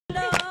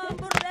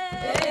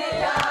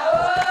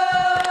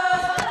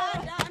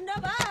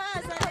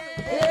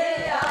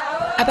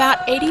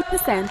About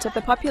 80% of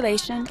the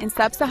population in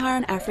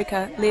sub-Saharan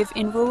Africa live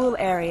in rural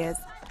areas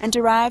and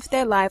derive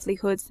their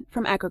livelihoods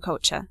from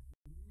agriculture.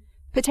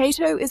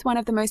 Potato is one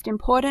of the most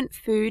important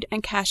food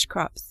and cash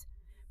crops,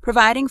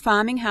 providing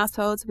farming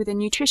households with a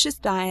nutritious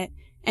diet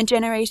and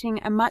generating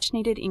a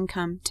much-needed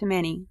income to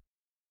many.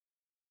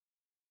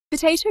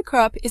 Potato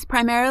crop is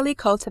primarily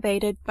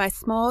cultivated by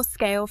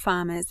small-scale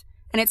farmers,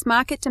 and its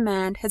market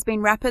demand has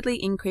been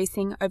rapidly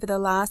increasing over the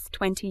last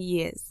 20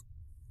 years.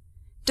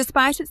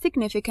 Despite its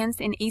significance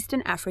in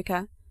Eastern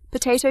Africa,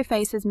 potato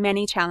faces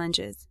many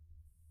challenges.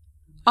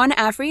 On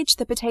average,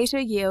 the potato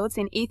yields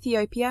in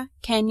Ethiopia,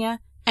 Kenya,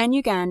 and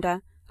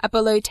Uganda are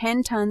below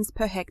 10 tons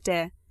per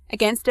hectare,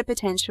 against a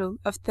potential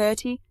of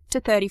 30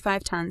 to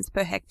 35 tons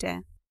per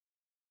hectare.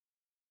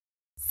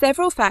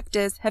 Several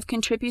factors have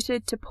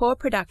contributed to poor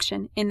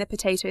production in the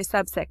potato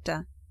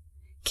subsector.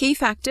 Key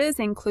factors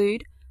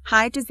include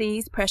high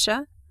disease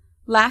pressure,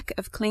 lack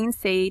of clean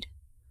seed,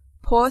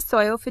 poor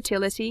soil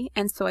fertility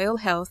and soil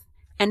health,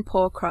 and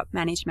poor crop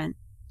management.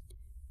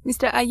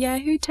 Mr.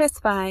 Ayehu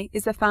Tesfaye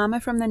is a farmer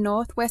from the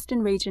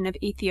northwestern region of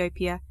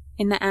Ethiopia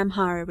in the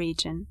Amhara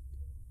region.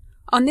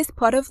 On this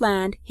plot of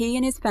land, he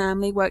and his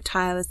family work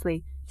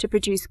tirelessly to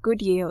produce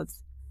good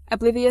yields,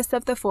 oblivious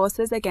of the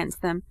forces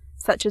against them,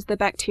 such as the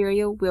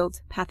bacterial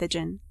wilt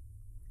pathogen.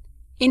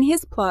 In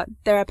his plot,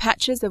 there are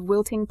patches of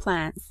wilting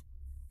plants,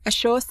 a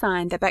sure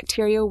sign that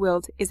bacterial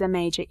wilt is a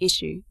major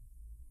issue.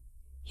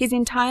 His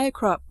entire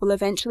crop will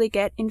eventually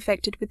get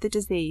infected with the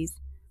disease,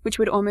 which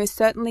would almost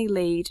certainly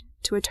lead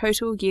to a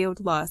total yield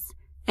loss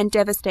and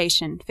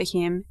devastation for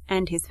him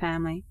and his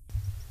family.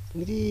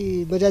 እንግዲህ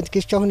መድኃኒት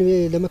ገዝቼ አሁን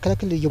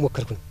ለመከላከል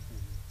እየሞከርኩ ነው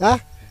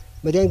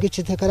መድኃኒት ገዝቼ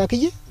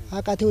ተከራክዬ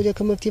አቃቴ ወደ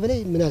ከመፍትሄ በላይ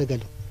ምን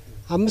አደርጋለሁ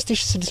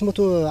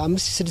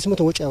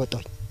 5600 ወጪ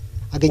ያወጣሁኝ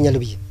አገኛለሁ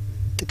ብዬ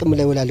ጥቅም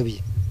ላይ ወላለሁ ብዬ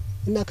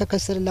እና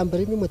ከከሰረ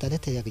ላምበሬ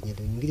የሚመጣለት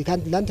ያገኛለሁ እንግዲህ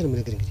ላንተ ነው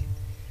ነገር እንግዲህ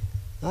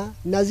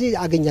እናዚህ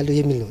አገኛለሁ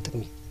የሚል ነው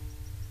ጥቅሜ.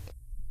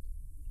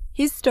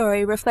 His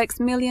story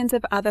reflects millions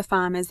of other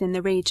farmers in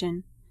the region,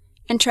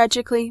 and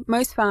tragically,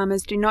 most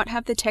farmers do not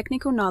have the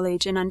technical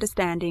knowledge and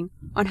understanding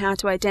on how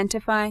to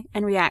identify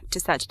and react to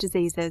such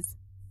diseases.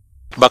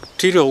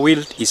 Bacterial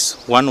wilt is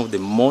one of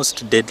the most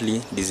deadly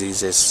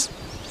diseases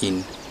in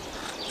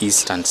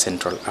East and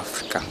Central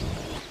Africa.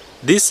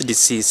 This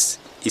disease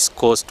is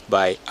caused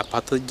by a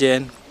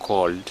pathogen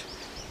called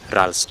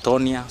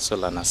Ralstonia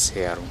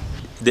solanacearum.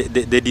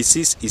 The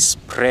disease is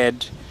spread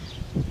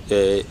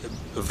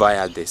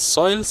via the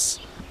soils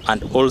and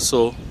also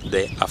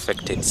the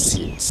affected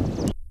seeds.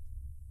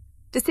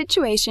 The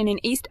situation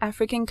in East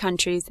African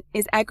countries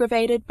is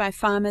aggravated by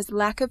farmers'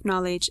 lack of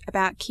knowledge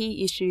about key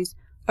issues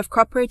of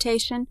crop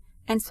rotation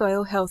and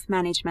soil health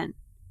management.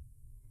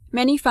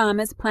 Many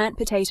farmers plant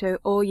potato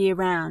all year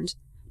round,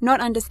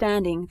 not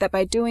understanding that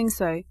by doing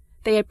so,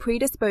 they are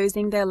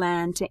predisposing their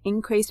land to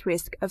increased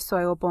risk of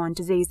soil-borne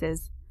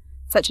diseases,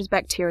 such as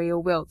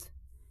bacterial wilt.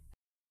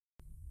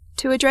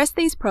 To address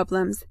these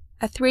problems,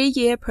 a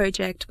 3-year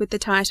project with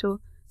the title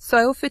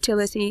Soil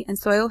Fertility and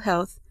Soil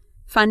Health,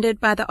 funded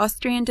by the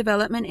Austrian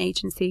Development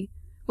Agency,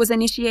 was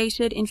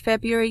initiated in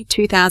February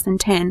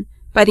 2010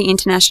 by the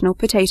International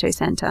Potato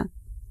Centre.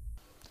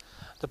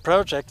 The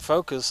project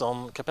focuses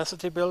on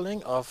capacity building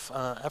of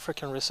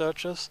African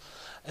researchers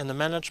in the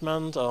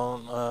management on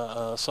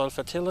soil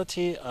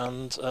fertility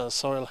and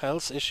soil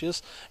health issues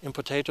in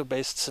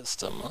potato-based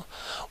system.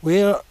 We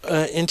are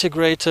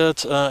integrated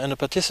in a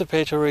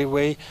participatory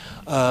way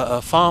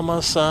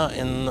farmers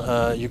in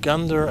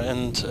Uganda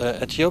and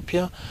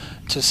Ethiopia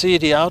to see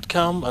the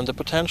outcome and the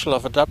potential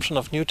of adoption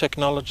of new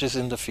technologies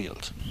in the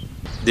field.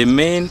 The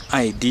main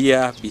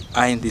idea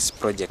behind this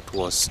project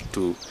was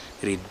to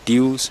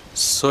reduce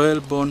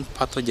soil-borne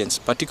pathogens,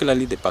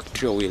 particularly the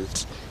bacterial wilt,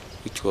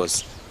 which was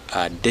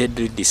a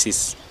deadly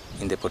disease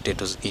in the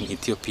potatoes in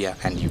Ethiopia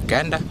and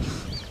Uganda,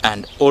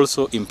 and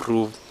also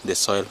improve the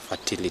soil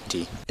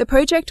fertility. The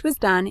project was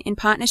done in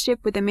partnership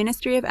with the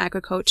Ministry of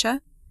Agriculture,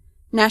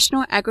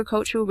 National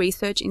Agricultural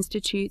Research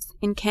Institutes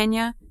in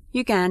Kenya,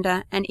 Uganda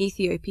and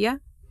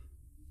Ethiopia,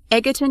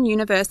 Egerton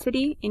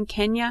University in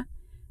Kenya,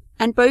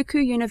 and Boku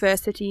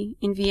University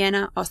in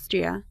Vienna,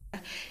 Austria.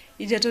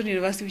 Egerton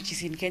University, which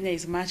is in Kenya,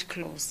 is much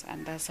close,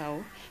 and that's how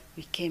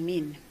we came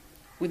in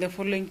with the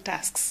following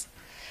tasks.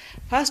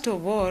 First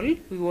of all,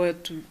 we were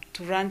to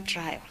run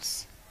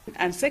trials,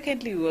 and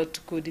secondly, we were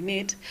to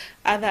coordinate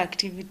other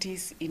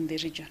activities in the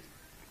region,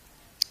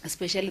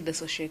 especially the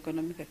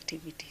socio-economic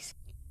activities.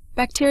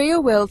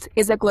 Bacterial wilt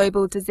is a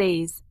global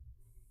disease.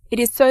 It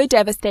is so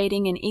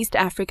devastating in East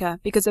Africa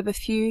because of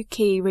a few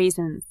key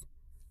reasons: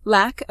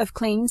 lack of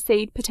clean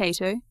seed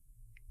potato,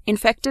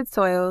 infected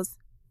soils,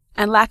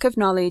 and lack of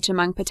knowledge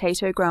among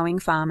potato-growing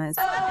farmers.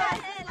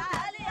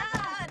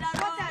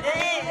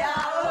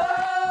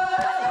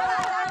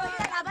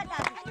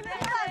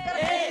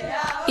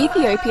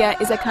 Ethiopia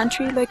is a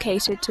country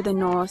located to the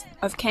north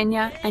of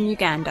Kenya and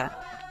Uganda.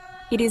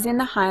 It is in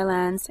the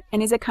highlands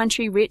and is a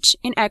country rich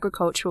in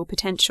agricultural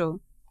potential.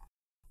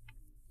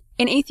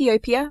 In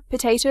Ethiopia,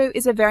 potato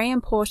is a very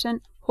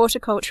important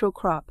horticultural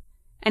crop,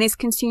 and is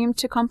consumed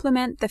to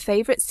complement the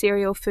favorite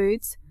cereal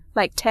foods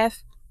like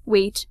teff,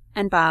 wheat,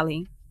 and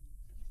barley.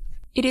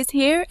 It is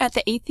here at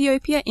the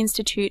Ethiopia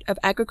Institute of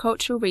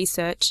Agricultural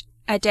Research,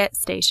 Adet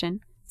Station,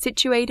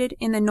 situated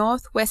in the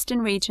northwestern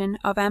region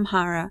of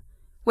Amhara,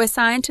 where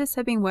scientists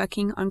have been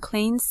working on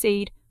clean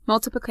seed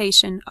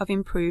multiplication of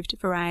improved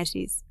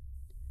varieties.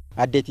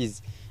 Adet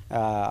is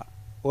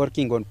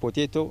working on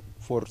potato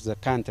for the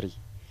country,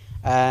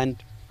 and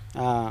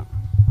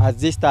at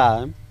this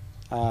time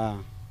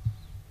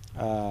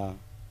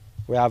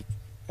we have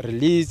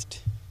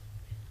released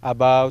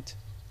about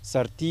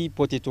 30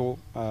 potato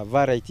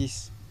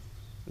varieties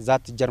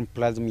that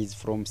germplasm is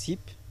from SIP,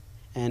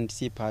 and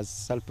SIP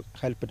has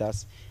helped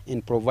us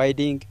in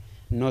providing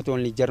not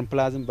only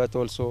germplasm but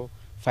also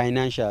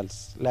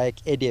financials like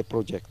EDA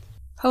project.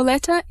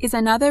 Holeta is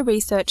another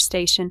research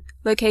station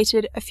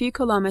located a few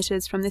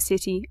kilometers from the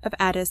city of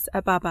Addis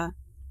Ababa.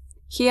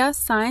 Here,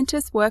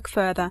 scientists work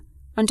further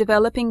on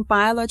developing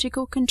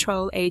biological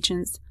control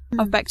agents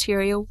of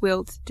bacterial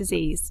wilt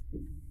disease.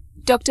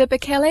 Dr.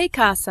 Bekele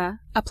Kasa,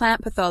 a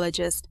plant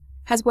pathologist,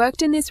 has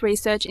worked in this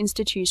research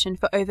institution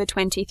for over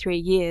 23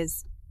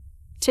 years.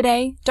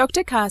 Today,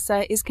 Dr.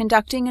 Kasa is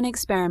conducting an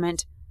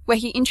experiment where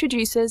he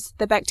introduces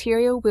the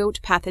bacterial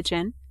wilt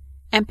pathogen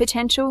and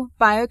potential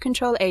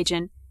biocontrol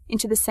agent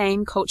into the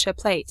same culture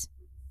plate.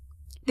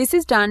 This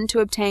is done to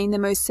obtain the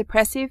most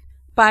suppressive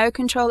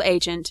biocontrol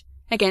agent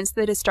against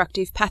the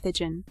destructive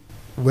pathogen.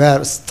 We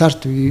are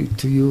start to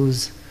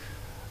use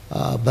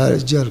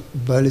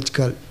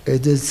biological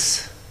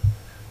agents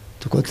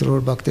to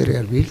control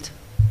bacterial wilt.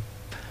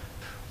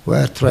 We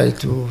are trying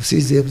to see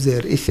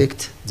their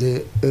effect,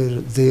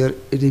 their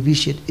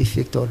inhibition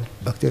effect on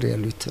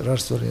bacterial wilt,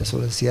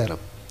 Rarstoria.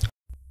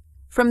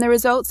 From the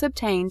results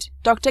obtained,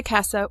 Dr.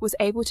 Kasa was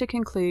able to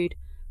conclude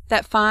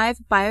that 5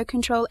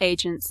 biocontrol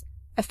agents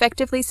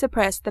effectively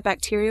suppress the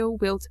bacterial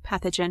wilt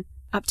pathogen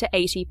up to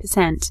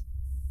 80%.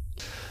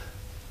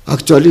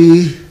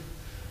 Actually,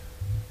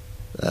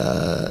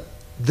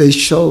 they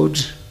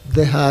showed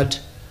they had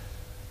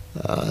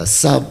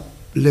some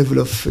level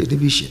of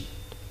inhibition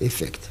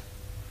effect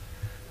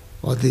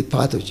on the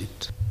pathogen.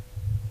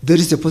 There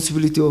is a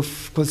possibility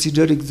of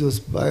considering those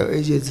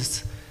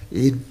bioagents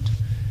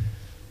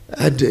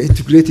and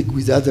integrating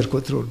with other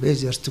control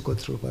measures to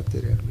control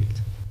bacterial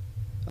wilt.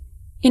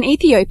 In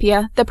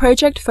Ethiopia, the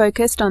project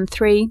focused on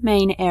 3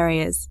 main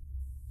areas: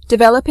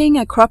 developing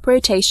a crop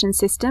rotation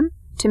system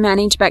to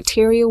manage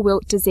bacterial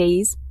wilt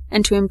disease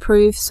and to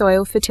improve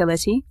soil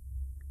fertility,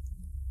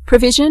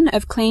 provision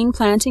of clean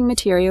planting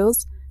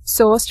materials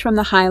sourced from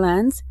the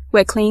highlands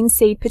where clean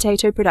seed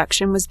potato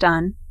production was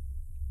done,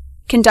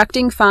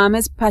 conducting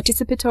farmers'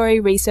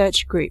 participatory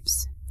research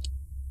groups.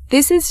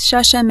 This is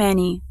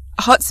Shashamene,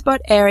 a hotspot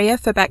area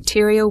for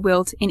bacterial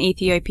wilt in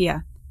Ethiopia.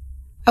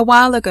 A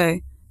while ago,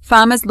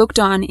 farmers looked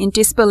on in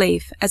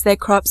disbelief as their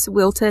crops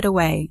wilted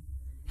away.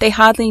 They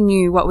hardly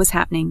knew what was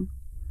happening.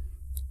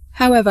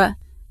 However,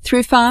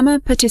 through farmer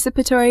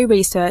participatory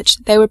research,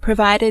 they were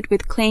provided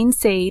with clean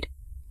seed,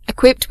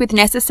 equipped with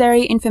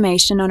necessary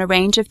information on a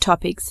range of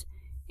topics,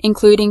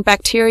 including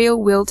bacterial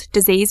wilt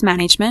disease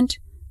management,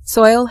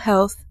 soil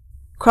health,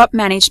 crop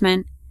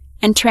management,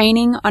 and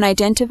training on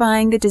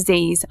identifying the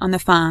disease on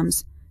the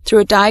farms through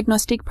a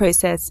diagnostic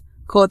process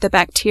called the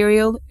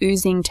bacterial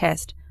oozing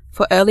test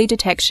for early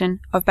detection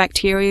of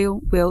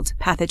bacterial wilt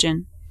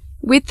pathogen.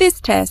 With this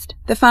test,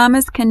 the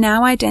farmers can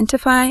now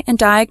identify and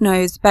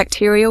diagnose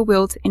bacterial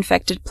wilt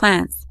infected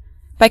plants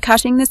by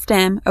cutting the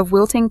stem of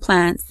wilting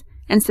plants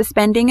and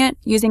suspending it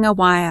using a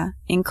wire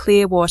in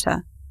clear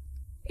water.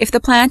 If the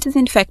plant is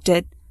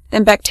infected,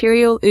 then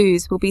bacterial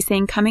ooze will be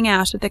seen coming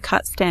out of the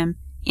cut stem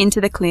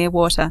into the clear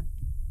water.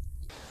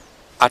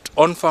 At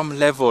on-farm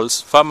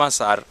levels,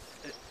 farmers are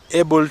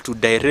able to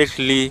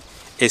directly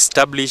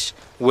establish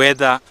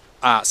whether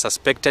a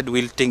suspected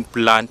wilting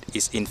plant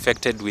is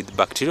infected with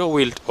bacterial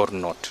wilt or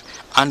not.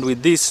 And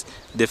with this,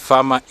 the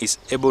farmer is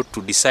able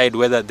to decide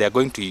whether they are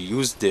going to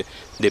use the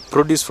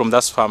produce from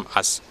that farm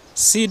as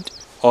seed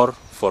or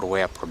for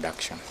ware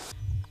production.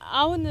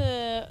 አሁን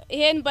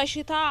ይሄን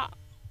በሽታ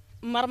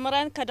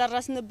መርምረን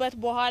ከደረስንበት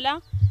በኋላ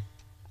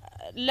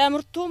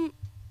ለምርቱም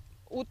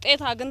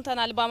ውጤት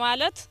አግኝተናል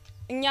በማለት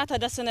እኛ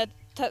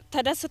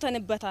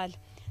ተደስተንበታል።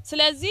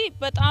 ስለዚህ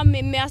በጣም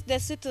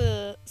የሚያስደስት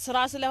ስራ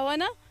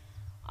ስለሆነ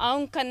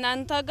አሁን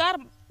ከናንተ ጋር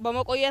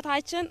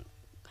በመቆየታችን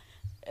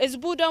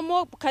ህዝቡ ደግሞ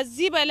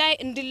ከዚህ በላይ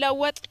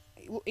እንዲለወጥ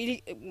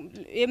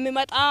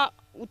የሚመጣ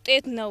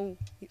ውጤት ነው።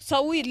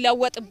 ሰው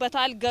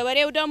ይለወጥበታል፣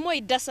 ገበሬው ደግሞ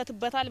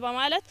ይደሰትበታል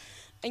በማለት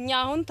እኛ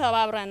አሁን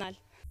ተባብረናል።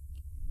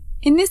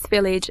 In this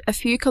village, a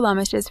few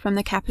kilometers from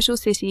the capital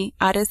city,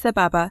 Addis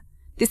Ababa,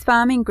 this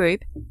farming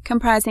group,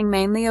 comprising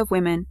mainly of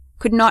women,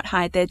 could not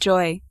hide their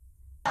joy.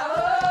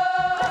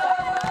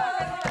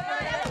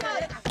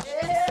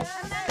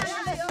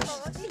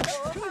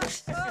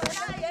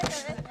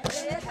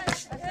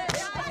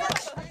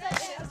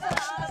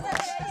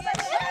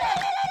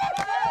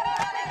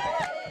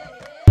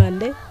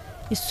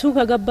 እሱ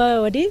ከገባ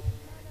ወዲህ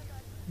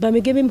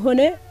በምግብም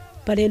ሆነ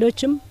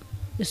በሌሎችም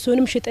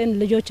እሱንም ሽጠን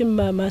ልጆችን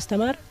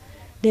ማስተማር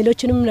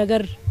ሌሎችንም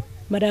ነገር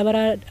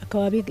ማዳበሪያ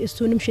አካባቢ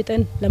እሱንም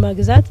ሽጠን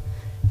ለማግዛት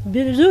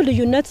ብዙ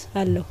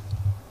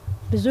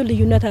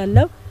ልዩነት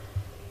አለው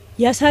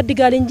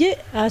ያሳድጋል እንጂ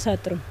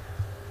አያሳጥርም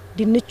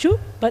ድንቹ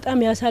በጣም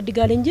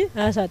ያሳድጋል እንጂ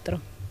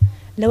አያሳጥርም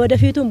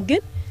ለወደፊቱም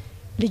ግን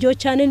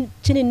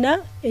ልጆቻችንና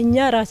እኛ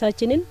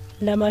ራሳችንን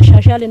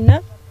ለማሻሻልና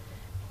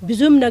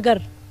ብዙም ነገር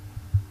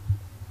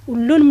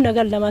ሁሉንም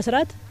ነገር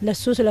ለማስራት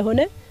ለሱ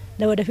ስለሆነ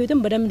ለወደፊቱም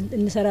በደም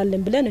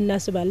እንሰራለን ብለን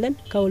እናስባለን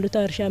ከሁለቱ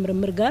እርሻ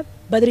ምርምር ጋር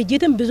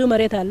በድርጅትም ብዙ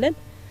መሬት አለን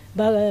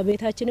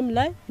በቤታችንም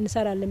ላይ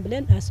እንሰራለን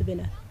ብለን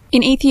አስበናል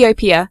In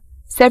Ethiopia,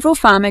 several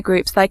farmer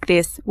groups like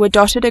this were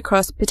dotted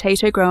across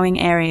potato growing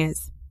areas.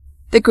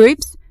 The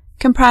groups,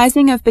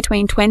 comprising of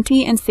between 20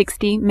 and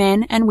 60 men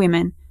and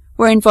women,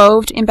 were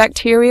involved in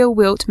bacterial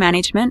wilt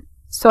management,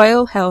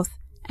 soil health,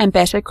 and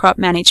better crop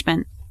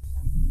management.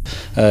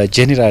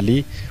 Generally,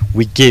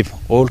 we gave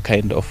all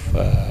kind of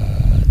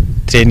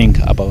training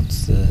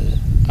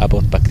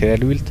about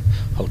bacterial wilt,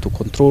 how to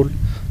control,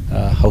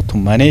 how to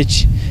manage,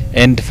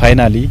 and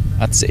finally,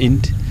 at the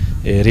end,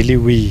 really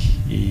we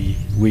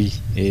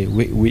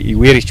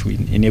reach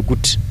in a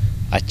good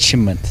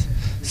achievement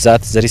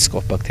that the risk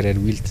of bacterial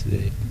wilt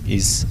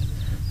is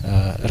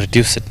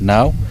reduced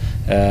now.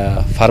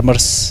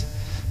 Farmers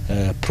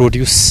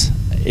produce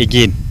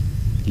again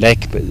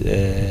like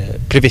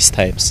previous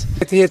times.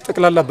 ይሄ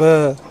ተቀላላ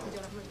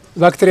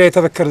በባክቴሪያ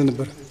የተበከለ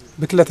ነበር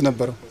ብክለት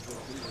ነበረው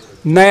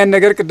እና ያን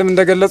ነገር ቅድም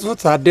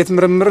እንደገለጹት አዴት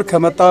ምርምር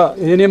ከመጣ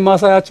የኔም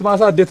ማሳያች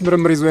ማሳ አዴት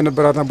ምርምር ይዞ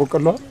የነበራት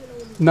በቆሎ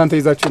እናንተ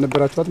ይዛችሁ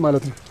የነበራችኋት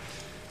ማለት ነው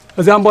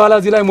እዚያም በኋላ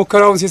እዚህ ላይ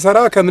ሙከራውን ሲሰራ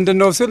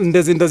ከምንድነው ሲል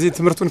እንደዚህ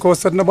ትምርቱን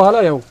ከወሰድነ በኋላ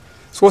ያው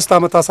 3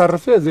 አመት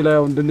አሳርፌ እዚህ ላይ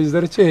ያው እንደዚህ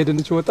ዘርቼ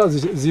ሄድንች ወጣ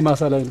እዚህ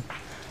ማሳ ላይ ነው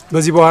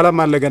በዚህ በኋላ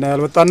ማለገና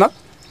ያልወጣና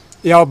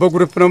ያው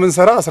በግሩፕ ነው ምን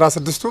ሰራ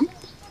 16ቱም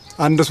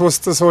አንድ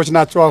 3 ሰዎች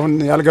ናቸው አሁን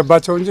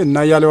ያልገባቸው እንጂ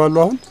እና ያለዋሉ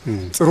አሁን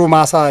ጥሩ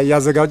ማሳ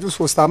ያዘጋጁ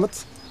 3 አመት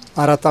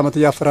 4 አመት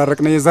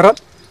ያፈራረቅነ ይዘራል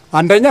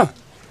አንደኛ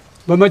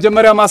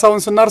በመጀመሪያ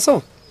ማሳውን ስናርሰው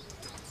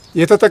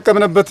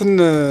የተጠቀምነበትን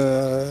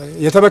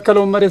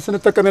የተበከለው መሬት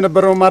ስንጠቀም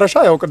የነበረው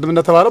ማረሻ ያው ቅድም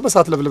እንደተባለው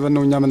በሳት ለብልበን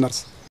ነው እኛ ምናርስ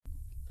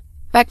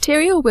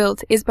Bacterial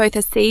wilt is both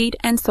a seed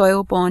and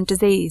soil-borne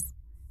disease.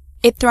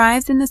 It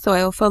thrives in the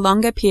soil for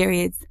longer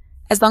periods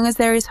as long as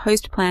there is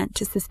host plant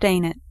to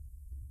sustain it.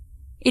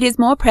 It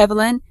is more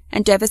prevalent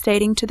and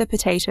devastating to the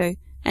potato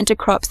and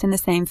to crops in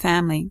the same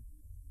family.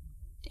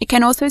 It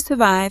can also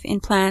survive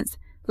in plants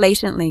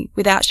latently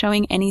without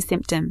showing any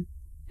symptom,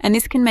 and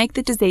this can make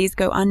the disease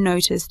go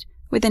unnoticed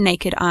with the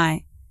naked eye,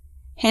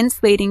 hence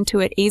leading to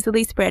it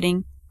easily spreading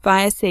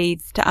via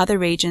seeds to other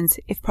regions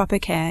if proper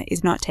care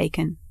is not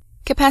taken.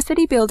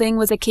 Capacity building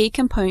was a key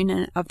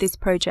component of this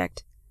project.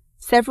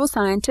 Several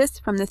scientists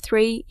from the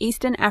 3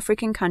 Eastern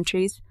African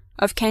countries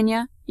of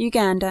Kenya,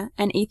 Uganda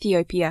and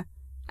Ethiopia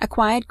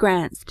acquired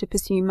grants to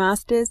pursue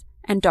master's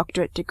and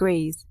doctorate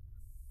degrees.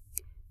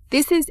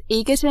 This is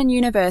Egerton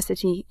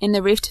University in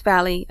the Rift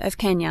Valley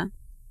of Kenya.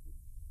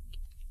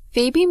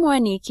 Phoebe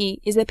Mwaniki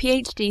is a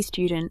PhD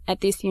student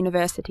at this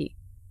university.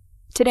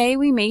 Today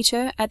we meet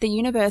her at the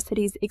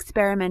university's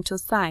experimental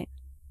site.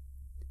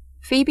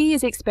 Phoebe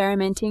is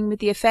experimenting with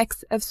the effects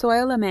of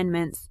soil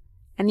amendments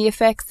and the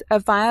effects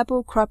of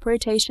viable crop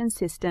rotation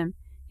system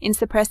in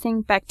suppressing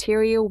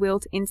bacterial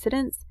wilt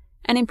incidence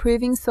and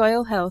improving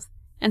soil health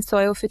and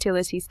soil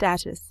fertility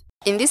status.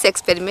 In this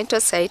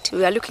experimental site,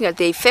 we are looking at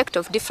the effect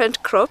of different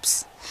crops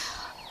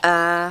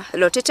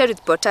rotated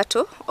with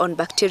potato on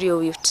bacterial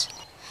wilt.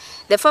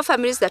 The 4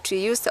 families that we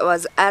used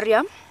was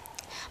Arium,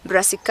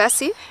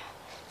 Brassicaceae,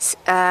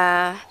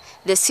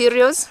 the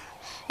cereals,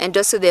 and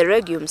also the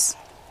legumes.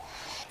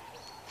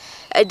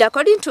 And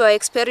according to our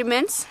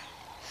experiments,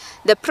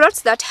 the plots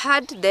that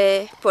had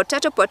the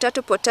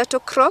potato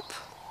crop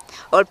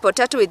or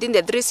potato within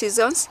the 3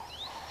 seasons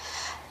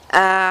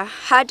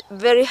had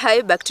very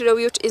high bacterial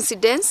wilt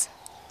incidence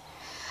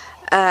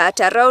at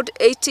around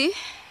 80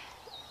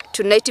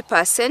 to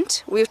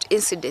 90% wilt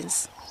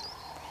incidence.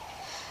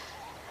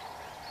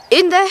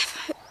 In the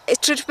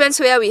treatments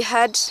where we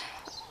had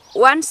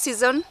 1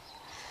 season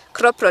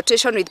crop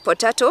rotation with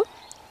potato,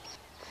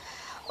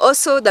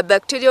 also the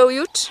bacterial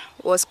wilt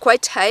was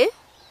quite high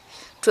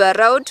to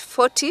around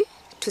 40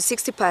 to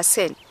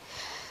 60%.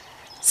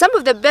 Some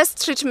of the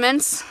best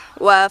treatments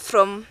were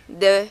from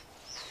the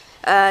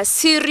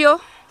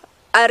cereal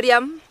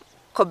Arium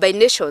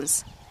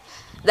combinations,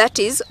 that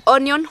is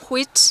onion,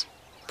 wheat,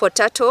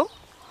 potato,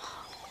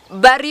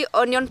 berry,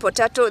 onion,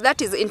 potato,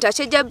 that is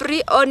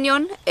interchangeably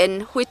onion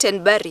and wheat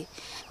and berry.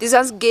 These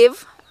ones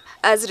gave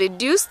us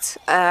reduced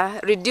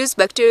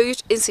bacterial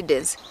wilt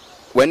incidence.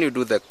 When you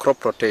do the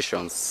crop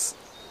rotations,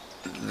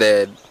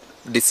 the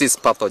disease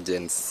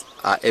pathogens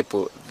are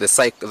able, the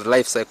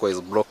life cycle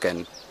is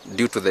broken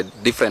due to the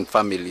different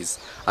families,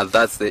 and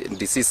thus the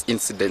disease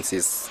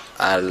incidences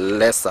are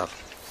lesser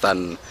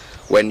than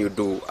when you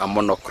do a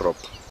monocrop.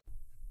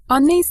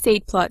 On these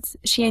seed plots,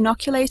 she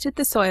inoculated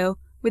the soil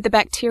with the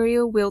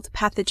bacterial wilt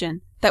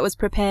pathogen that was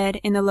prepared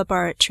in the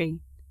laboratory.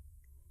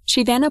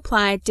 She then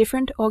applied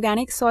different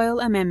organic soil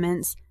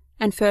amendments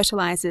and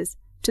fertilizers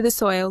to the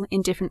soil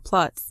in different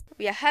plots.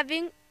 We are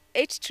having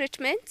 8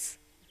 treatments,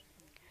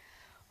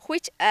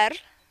 which are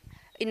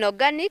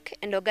inorganic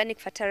and organic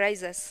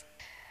fertilizers.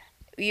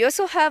 We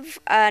also have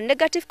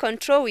negative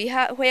control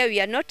where we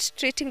are not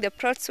treating the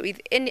plots with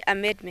any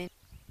amendment.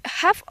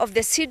 Half of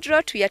the seed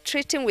rot we are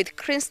treating with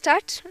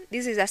CleanStart.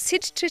 This is a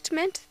seed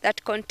treatment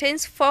that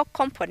contains 4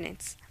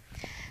 components.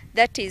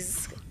 That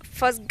is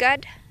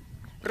Fosguard,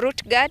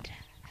 Root Guard,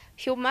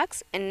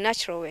 Humax, and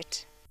Natural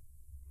Wet.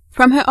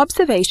 From her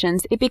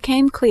observations, it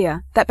became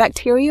clear that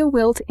bacterial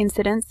wilt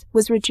incidence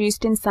was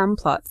reduced in some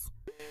plots.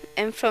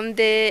 And from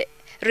the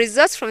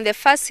results from the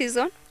first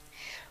season,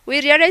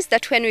 we realized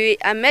that when we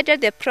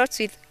amended the plots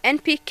with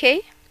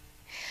NPK,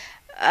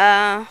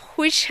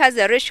 which has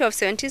a ratio of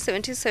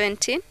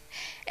 17-17-17,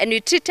 and we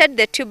treated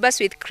the tubers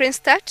with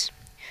CleanStart,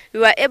 we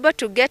were able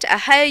to get a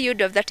higher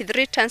yield of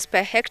 33 tons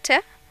per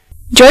hectare.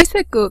 Joyce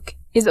Guk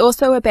is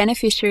also a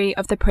beneficiary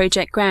of the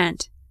project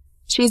grant.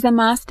 She is a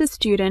master's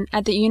student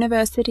at the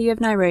University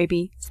of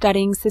Nairobi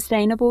studying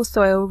sustainable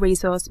soil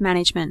resource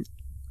management.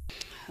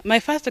 My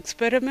first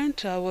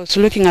experiment was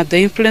looking at the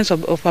influence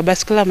of a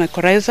bacterial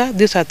mycorrhiza.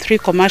 These are 3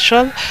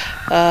 commercial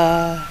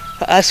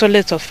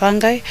isolates of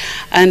fungi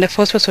and a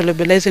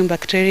phosphosolubilizing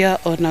bacteria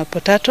on a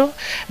potato.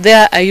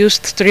 There I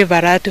used 3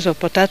 varieties of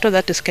potato,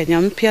 that is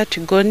Kenyampia,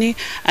 Tigoni,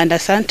 and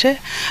Asante.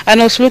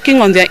 And I was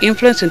looking on their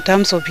influence in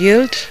terms of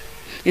yield,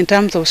 in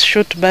terms of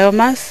shoot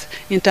biomass,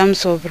 in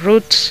terms of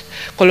root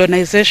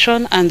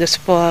colonization, and the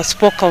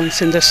spore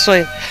counts in the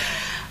soil.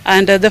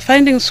 And the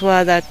findings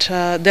were that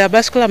the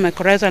bacterial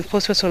mycorrhiza and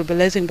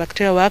phosphosolubilizing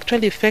bacteria were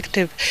actually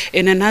effective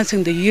in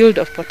enhancing the yield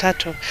of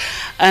potato.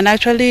 And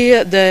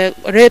actually the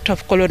rate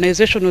of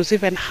colonization was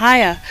even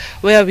higher,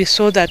 where we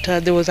saw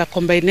that there was a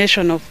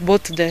combination of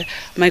both the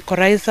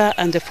mycorrhiza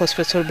and the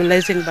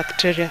phosphosolubilizing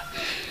bacteria.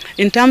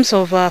 In terms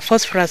of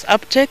phosphorus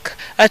uptake,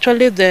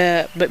 actually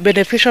the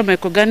beneficial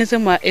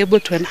microorganisms were able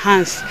to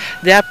enhance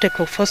the uptake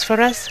of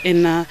phosphorus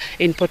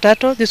in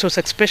potato. This was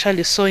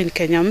especially so in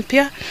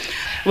Kenyampia.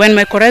 When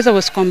mycorrhiza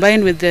was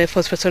combined with the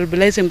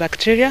phosphosolubilizing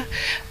bacteria,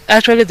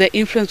 actually the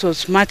influence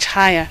was much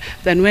higher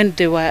than when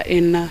they were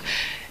in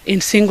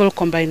single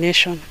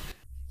combination.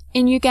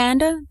 In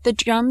Uganda, the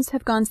drums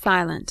have gone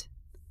silent.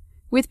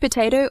 With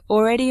potato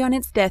already on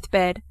its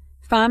deathbed,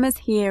 farmers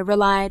here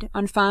relied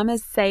on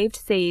farmers' saved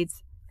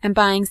seeds and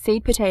buying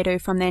seed potato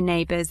from their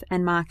neighbours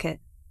and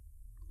market.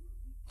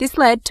 This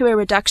led to a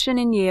reduction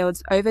in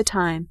yields over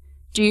time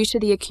due to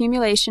the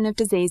accumulation of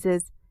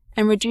diseases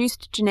and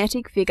reduced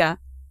genetic vigour,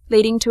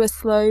 leading to a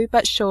slow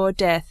but sure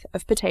death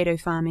of potato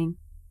farming.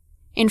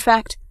 In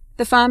fact,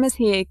 the farmers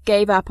here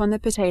gave up on the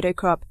potato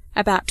crop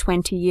about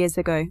 20 years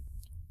ago.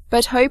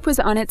 But hope was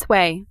on its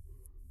way.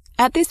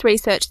 At this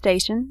research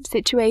station,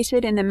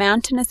 situated in the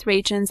mountainous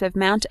regions of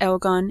Mount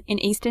Elgon in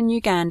eastern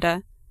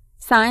Uganda,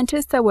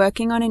 scientists are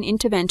working on an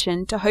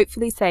intervention to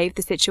hopefully save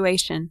the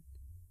situation.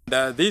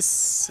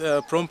 This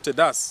prompted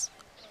us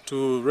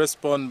to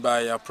respond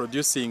by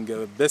producing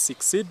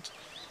basic seed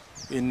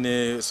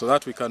so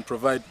that we can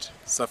provide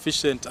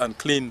sufficient and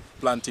clean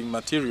planting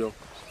material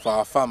for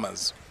our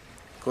farmers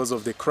because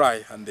of the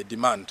cry and the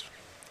demand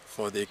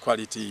for the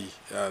quality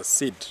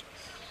seed.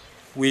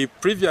 We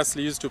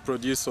previously used to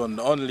produce on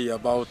only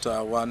about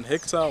 1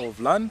 hectare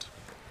of land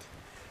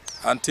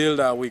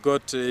until we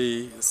got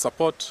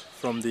support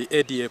from the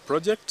ADA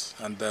project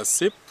and the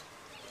SIP,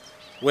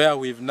 where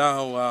we've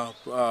now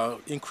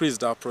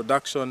increased our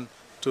production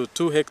to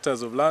 2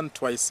 hectares of land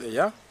twice a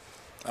year,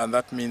 and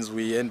that means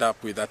we end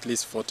up with at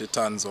least 40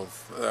 tons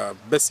of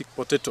basic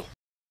potato.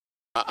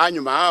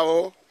 Anyuma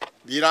awo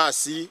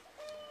birasi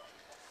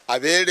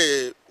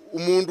abele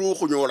umundu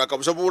kunyola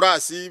kabusa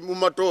burasi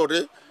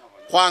mumatore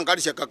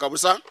kwangalisha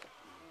kabusa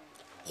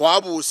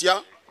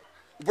kwabusya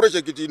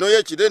project ino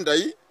yekirenda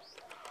yi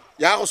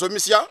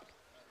yakosomisya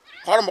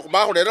kwala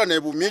mukubakolera ne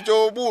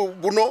bumicho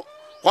buno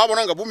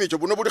kwabona nga bumicho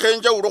buno buli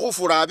khenja ulo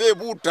khufura abe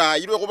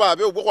butayirwe kuba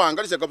abe ubwo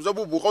kwangalisha kabusa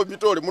bubuka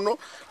mitole muno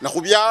na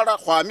kubyala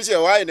kwamisya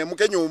waye ne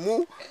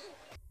mukenyumu.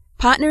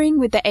 Partnering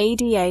with the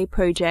ADA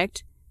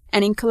project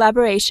and in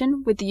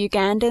collaboration with the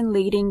Ugandan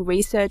leading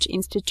research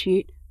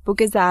institute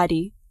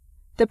Bugazadi,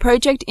 the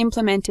project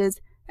implementers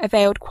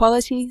availed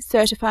quality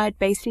certified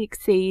basic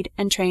seed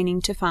and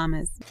training to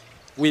farmers.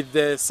 With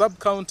the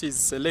sub-counties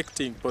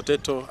selecting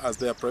potato as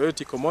their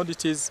priority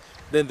commodities,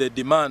 then the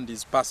demand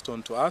is passed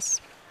on to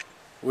us,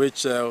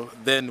 which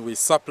then we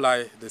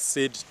supply the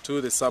seed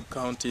to the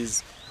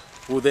sub-counties,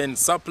 who then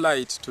supply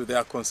it to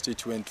their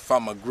constituent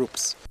farmer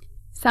groups.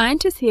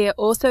 Scientists here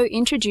also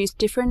introduced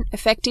different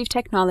effective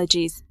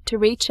technologies to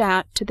reach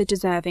out to the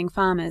deserving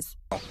farmers.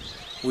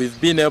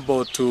 We've been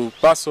able to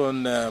pass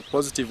on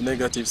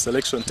positive-negative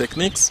selection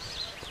techniques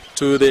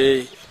to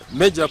the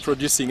major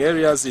producing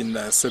areas in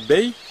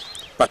Sebei,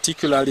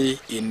 particularly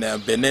in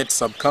Benet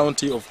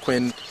sub-county of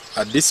Kwen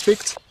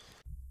district.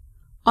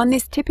 On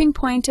this tipping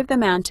point of the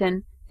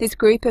mountain, this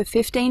group of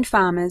 15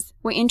 farmers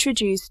were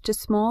introduced to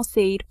small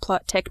seed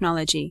plot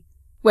technology,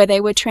 where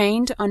they were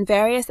trained on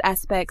various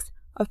aspects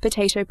of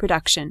potato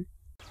production.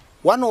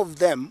 One of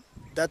them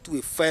that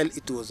we felt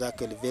it was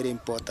actually very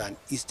important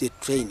is the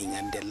training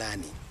and the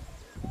learning.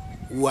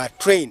 We are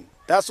trained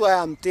That's why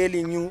I'm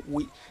telling you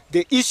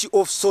the issue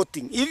of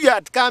sorting. If you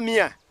had come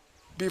here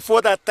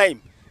before that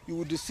time, you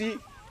would see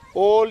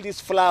all these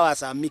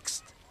flowers are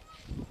mixed.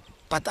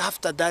 But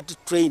after that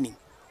training,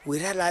 we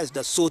realized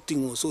that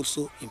sorting was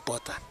also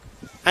important.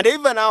 And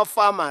even our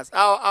farmers,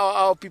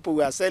 our people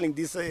who are selling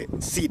this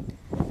seed,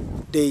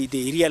 they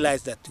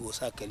realized that it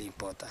was actually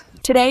important.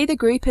 Today, the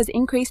group has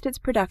increased its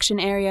production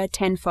area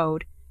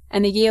tenfold,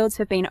 and the yields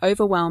have been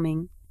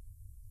overwhelming.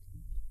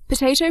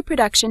 Potato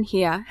production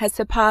here has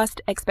surpassed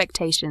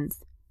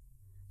expectations.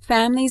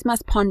 Families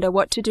must ponder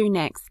what to do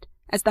next,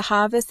 as the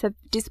harvests have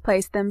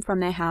displaced them from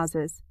their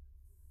houses.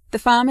 The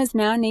farmers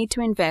now need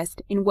to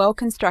invest in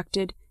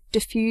well-constructed,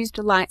 diffused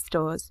light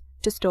stores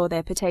to store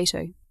their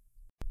potato.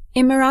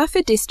 In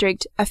Marafa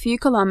district, a few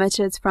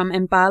kilometres from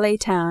Mbale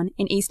town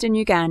in eastern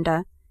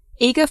Uganda,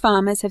 eager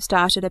farmers have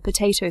started a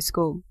potato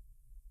school.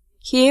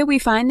 Here we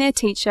find their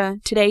teacher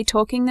today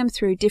talking them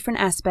through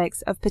different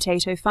aspects of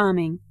potato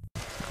farming.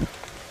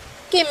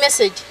 Key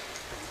message: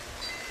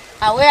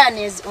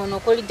 awareness on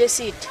quality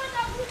seed.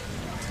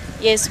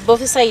 Yes,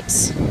 both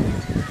sides.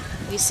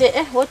 We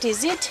say, what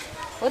is it?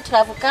 What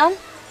have come?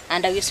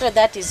 And we saw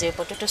that is a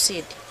potato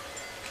seed.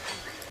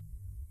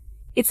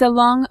 It's a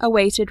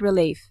long-awaited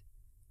relief.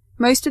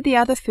 Most of the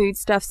other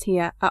foodstuffs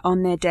here are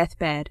on their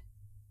deathbed.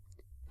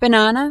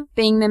 Banana,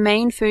 being the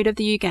main food of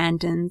the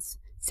Ugandans,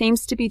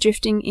 seems to be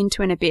drifting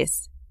into an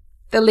abyss.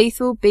 The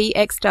lethal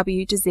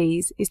BXW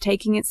disease is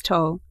taking its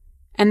toll,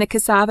 and the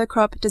cassava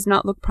crop does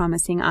not look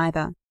promising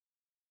either.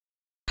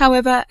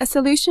 However, a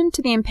solution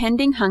to the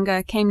impending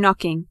hunger came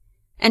knocking,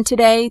 and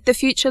today the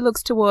future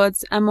looks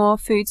towards a more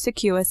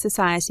food-secure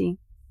society.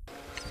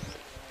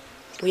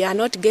 We are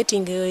not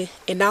getting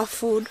enough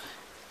food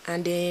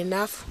and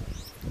enough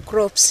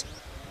crops,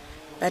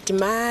 but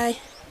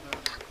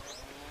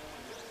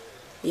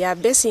we are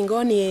basing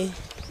on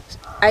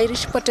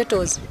Irish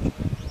potatoes,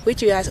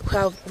 which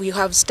we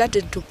have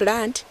started to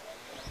plant,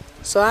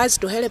 so as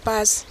to help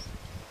us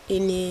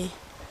in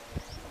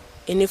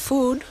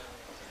food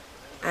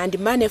and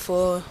money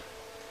for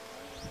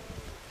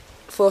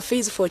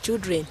fees for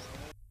children.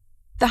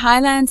 The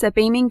highlands are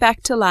beaming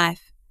back to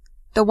life.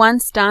 The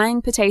once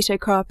dying potato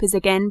crop is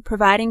again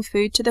providing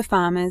food to the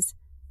farmers,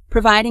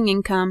 providing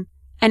income,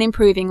 and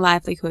improving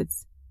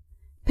livelihoods.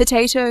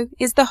 Potato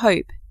is the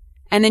hope,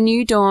 and the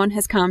new dawn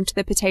has come to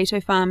the potato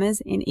farmers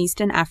in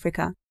Eastern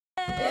Africa.